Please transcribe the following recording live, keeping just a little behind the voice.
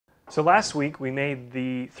So last week we made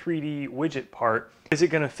the 3D widget part. Is it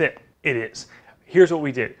going to fit? It is. Here's what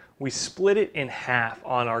we did. We split it in half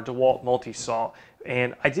on our DeWalt multi-saw,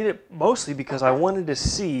 and I did it mostly because I wanted to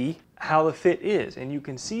see how the fit is. And you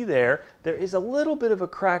can see there is a little bit of a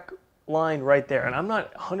crack line right there, and I'm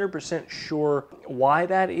not 100% sure why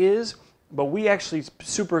that is, but we actually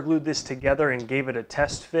super glued this together and gave it a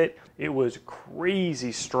test fit. It was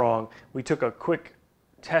crazy strong. We took a quick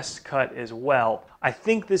test cut as well. I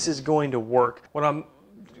think this is going to work. What I'm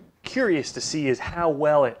curious to see is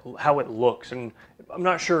how it looks, and I'm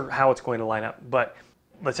not sure how it's going to line up, but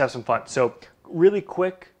let's have some fun. So really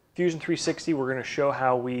quick, Fusion 360, we're going to show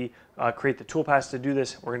how we create the toolpaths to do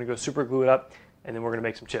this. We're going to go super glue it up, and then we're going to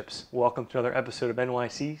make some chips. Welcome to another episode of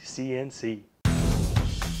NYC CNC.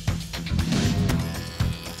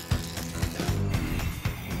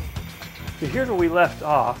 So here's where we left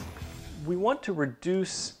off. We want to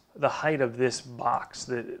reduce the height of this box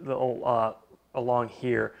along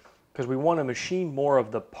here because we want to machine more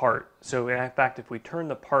of the part. So in fact, if we turn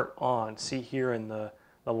the part on, see here in the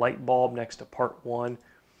light bulb next to part 1,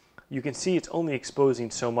 you can see it's only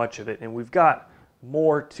exposing so much of it, and we've got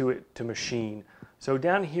more to it to machine. So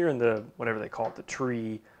down here in the, whatever they call it, the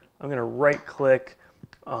tree, I'm going to right click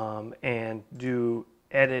and do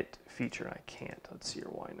edit feature. I can't. Let's see here,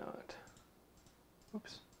 why not?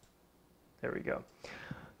 Oops. There we go.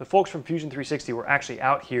 The folks from Fusion 360 were actually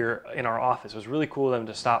out here in our office. It was really cool of them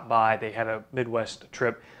to stop by. They had a Midwest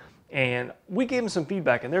trip, and we gave them some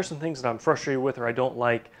feedback, and there's some things that I'm frustrated with or I don't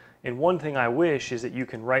like. And one thing I wish is that you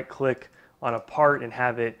can right click on a part and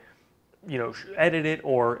have it, you know, edit it,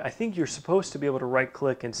 or I think you're supposed to be able to right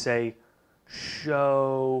click and say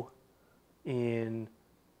show in.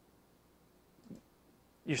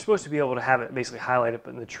 You're supposed to be able to have it basically highlight up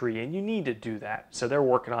in the tree, and you need to do that. So they're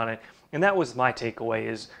working on it, and that was my takeaway.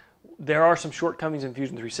 Is there are some shortcomings in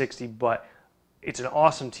Fusion 360, but it's an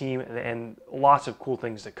awesome team and lots of cool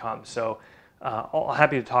things to come. So I'm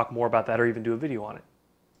happy to talk more about that or even do a video on it.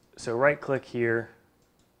 So right click here,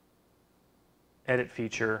 edit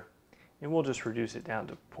feature, and we'll just reduce it down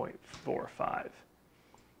to 0.45.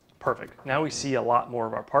 Perfect. Now we see a lot more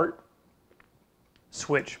of our part.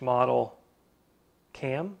 Switch model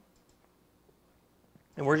cam,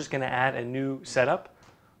 and we're just going to add a new setup.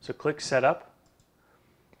 So click setup.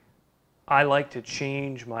 I like to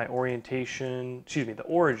change my orientation, the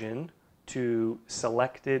origin to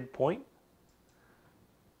selected point.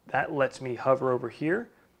 That lets me hover over here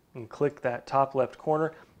and click that top left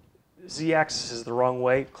corner. Z-axis is the wrong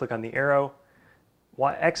way, click on the arrow.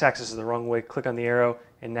 X-axis is the wrong way, click on the arrow,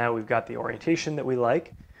 and now we've got the orientation that we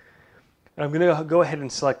like. And I'm going to go ahead and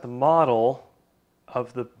select the model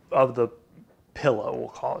of the pillow, we'll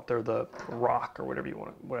call it, or the rock, or whatever you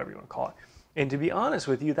want to call it. And to be honest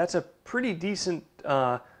with you, that's a pretty decent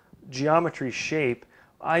geometry shape.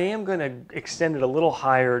 I am going to extend it a little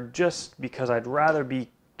higher just because I'd rather be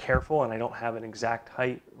careful, and I don't have an exact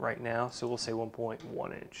height right now. So we'll say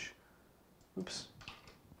 1.1 inch. Oops,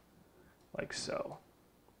 like so.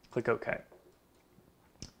 Click OK.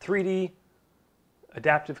 3D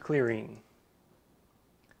adaptive clearing.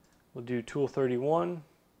 We'll do tool 31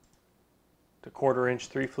 to 1/4 inch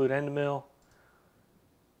 3 flute end mill.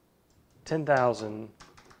 10,000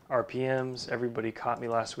 RPMs. Everybody caught me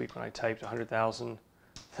last week when I typed 100,000.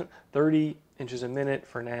 30 inches a minute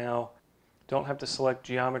for now. Don't have to select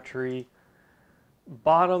geometry.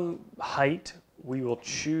 Bottom height, we will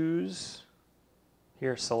choose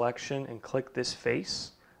here selection and click this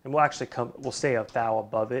face. And we'll stay a thou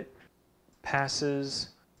above it.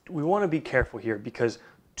 Passes. We want to be careful here because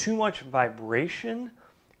too much vibration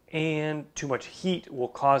and too much heat will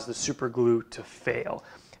cause the super glue to fail.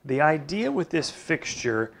 The idea with this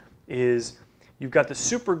fixture is you've got the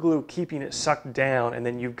super glue keeping it sucked down, and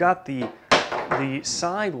then you've got the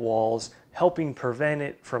side walls helping prevent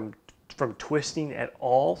it from twisting at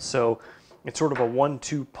all. So it's sort of a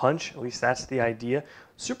 1-2 punch, at least that's the idea.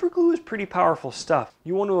 Super glue is pretty powerful stuff.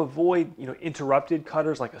 You want to avoid, interrupted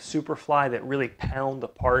cutters like a Superfly that really pound the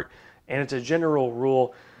part. And it's a general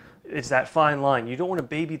rule, it's that fine line. You don't want to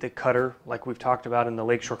baby the cutter like we've talked about in the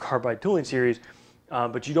Lakeshore Carbide tooling series,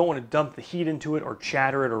 but you don't want to dump the heat into it or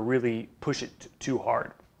chatter it or really push it too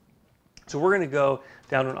hard. So we're going to go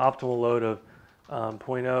down to an optimal load of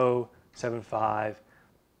 0.075,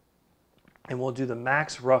 and we'll do the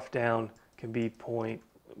max rough down can be we'll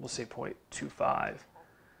say 0.25.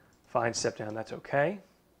 Fine step down, that's okay.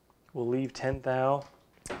 We'll leave 10 thou.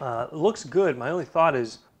 It looks good. My only thought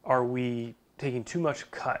is, are we taking too much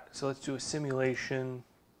cut? So let's do a simulation.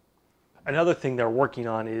 Another thing they're working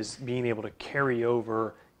on is being able to carry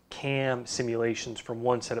over cam simulations from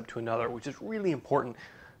one setup to another, which is really important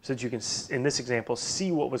so that you can, in this example,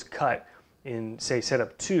 see what was cut in, say,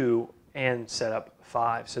 setup 2 and setup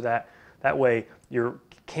 5. So that way your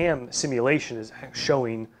CAM simulation is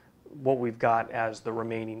showing what we've got as the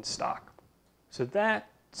remaining stock. So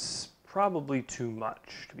that's probably too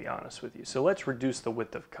much, to be honest with you. So let's reduce the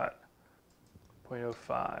width of cut,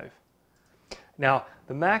 0.05. Now,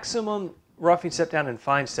 the maximum roughing step down and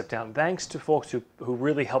fine step down, thanks to folks who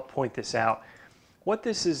really helped point this out. What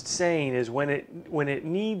this is saying is when it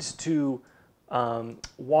needs to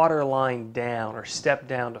water line down or step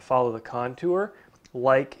down to follow the contour,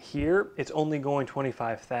 like here, it's only going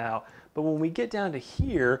 25 thou. But when we get down to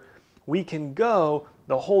here, we can go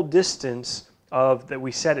the whole distance that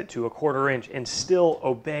we set it to, 1/4 inch, and still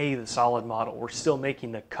obey the solid model. We're still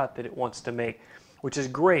making the cut that it wants to make, which is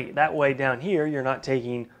great. That way down here, you're not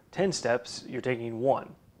taking 10 steps, you're taking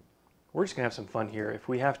 1. We're just gonna have some fun here. If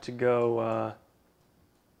we have to go,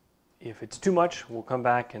 if it's too much, we'll come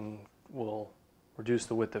back and we'll reduce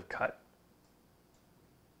the width of cut.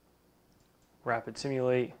 Rapid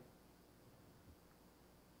simulate.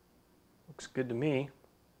 Looks good to me.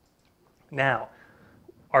 Now,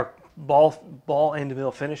 our ball end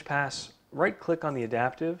mill finish pass, right click on the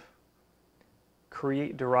adaptive,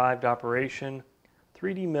 create derived operation,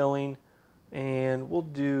 3D milling, and we'll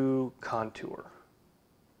do contour.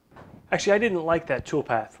 Actually, I didn't like that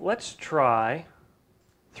toolpath. Let's try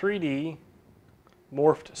 3D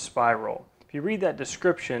morphed spiral. If you read that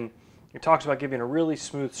description, it talks about giving a really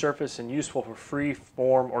smooth surface and useful for free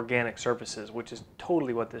form organic surfaces, which is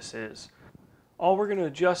totally what this is. All we're going to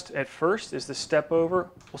adjust at first is the step over.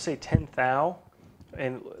 We'll say 10 thou,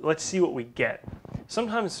 and let's see what we get.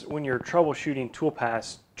 Sometimes when you're troubleshooting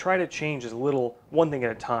toolpaths, try to change as little, one thing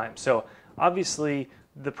at a time. So obviously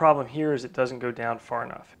the problem here is it doesn't go down far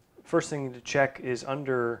enough. First thing to check is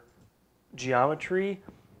under geometry.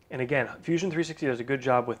 And again, Fusion 360 does a good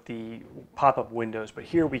job with the pop-up windows, but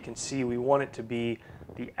here we can see we want it to be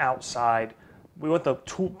the outside. We want the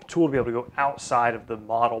tool to be able to go outside of the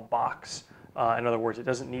model box. In other words, it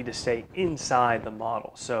doesn't need to stay inside the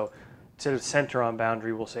model. So instead of center on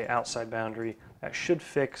boundary, we'll say outside boundary. That should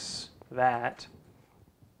fix that.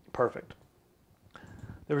 Perfect.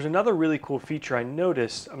 There was another really cool feature I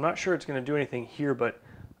noticed. I'm not sure it's going to do anything here, but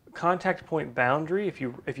contact point boundary, if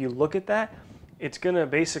you look at that, it's going to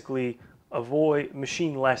basically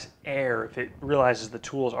machine less air if it realizes the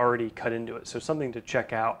tool is already cut into it. So something to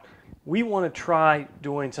check out. We want to try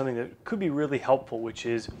doing something that could be really helpful, which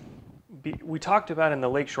is we talked about in the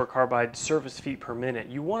Lakeshore Carbide surface feet per minute.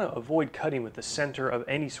 You want to avoid cutting with the center of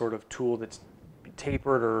any sort of tool that's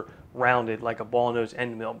tapered or rounded like a ball nose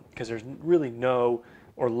end mill, because there's really no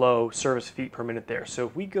or low surface feet per minute there. So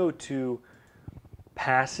if we go to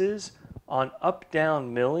passes on up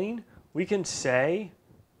down milling, we can say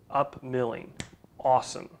up milling.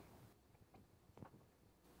 Awesome.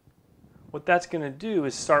 What that's going to do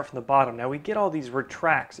is start from the bottom. Now we get all these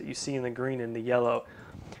retracts that you see in the green and the yellow.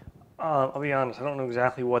 I'll be honest, I don't know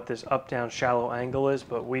exactly what this up-down shallow angle is,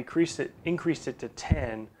 but we increased it to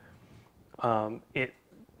 10. It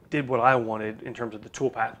did what I wanted in terms of the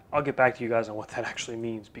toolpath. I'll get back to you guys on what that actually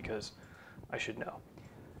means because I should know.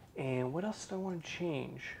 And what else do I want to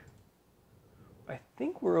change? I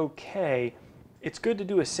think we're okay. It's good to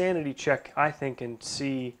do a sanity check, I think, and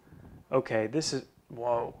see, okay, this is,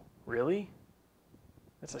 whoa, really?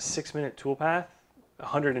 That's a 6-minute toolpath?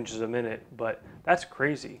 100 inches a minute, but that's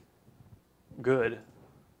crazy. Good.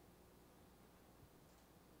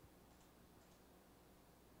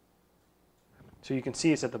 So you can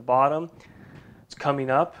see it's at the bottom. It's coming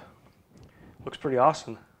up. Looks pretty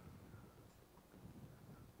awesome.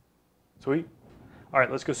 Sweet. All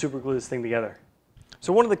right, let's go super glue this thing together.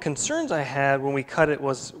 So one of the concerns I had when we cut it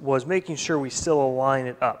was making sure we still align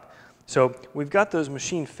it up. So we've got those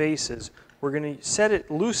machine faces. We're going to set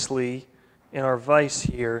it loosely in our vise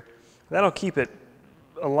here. That'll keep it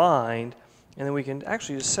aligned. And then we can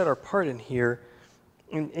actually just set our part in here.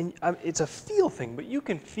 And it's a feel thing, but you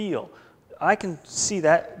can feel. I can see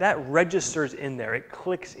that registers in there. It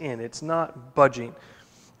clicks in. It's not budging.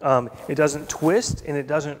 It doesn't twist and it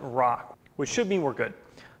doesn't rock, which should mean we're good.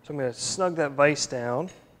 So I'm going to snug that vise down.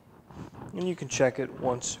 And you can check it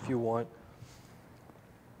once if you want.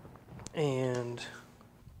 And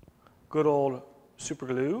good old super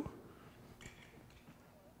glue.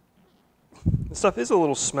 This stuff is a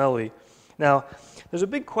little smelly. Now, there's a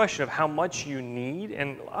big question of how much you need,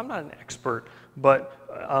 and I'm not an expert, but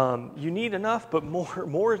you need enough, but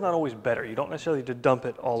more is not always better. You don't necessarily need to dump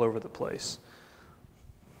it all over the place.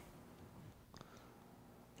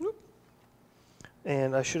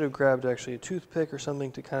 And I should have grabbed actually a toothpick or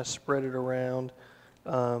something to kind of spread it around.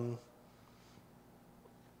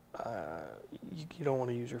 You don't want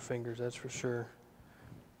to use your fingers, that's for sure.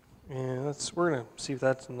 And we're gonna see if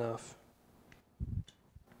that's enough.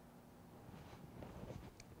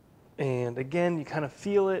 And again, you kind of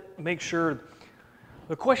feel it, make sure.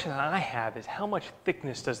 The question that I have is how much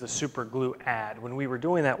thickness does the super glue add? When we were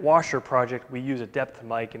doing that washer project, we used a depth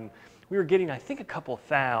mic and we were getting, I think, a couple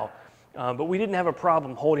thou, but we didn't have a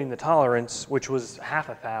problem holding the tolerance, which was half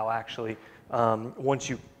a thou actually, once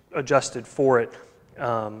you adjusted for it.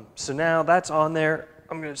 So now that's on there.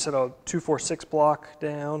 I'm gonna set a 246 block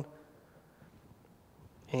down.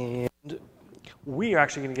 And we are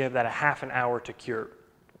actually gonna give that a half an hour to cure.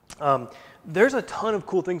 There's a ton of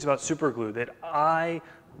cool things about Superglue that I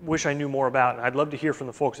wish I knew more about, and I'd love to hear from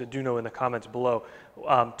the folks that do know in the comments below.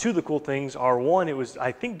 Two of the cool things are, one, it was,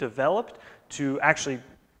 I think, developed to actually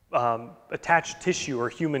attach tissue or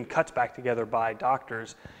human cuts back together by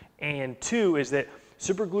doctors, and two is that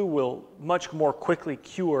Superglue will much more quickly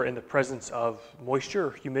cure in the presence of moisture,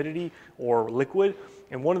 or humidity, or liquid.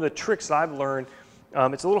 And one of the tricks that I've learned,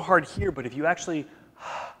 it's a little hard here, but if you actually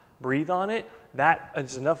breathe on it, that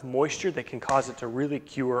is enough moisture that can cause it to really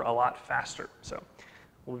cure a lot faster. So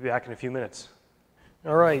we'll be back in a few minutes.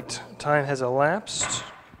 All right, time has elapsed.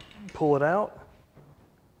 Pull it out.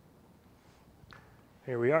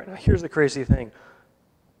 Here we are. Now here's the crazy thing.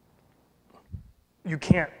 You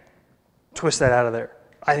can't twist that out of there.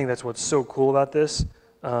 I think that's what's so cool about this.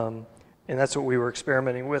 And that's what we were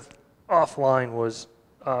experimenting with offline was,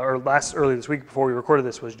 early this week before we recorded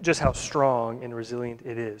this, was just how strong and resilient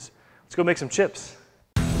it is. Let's go make some chips.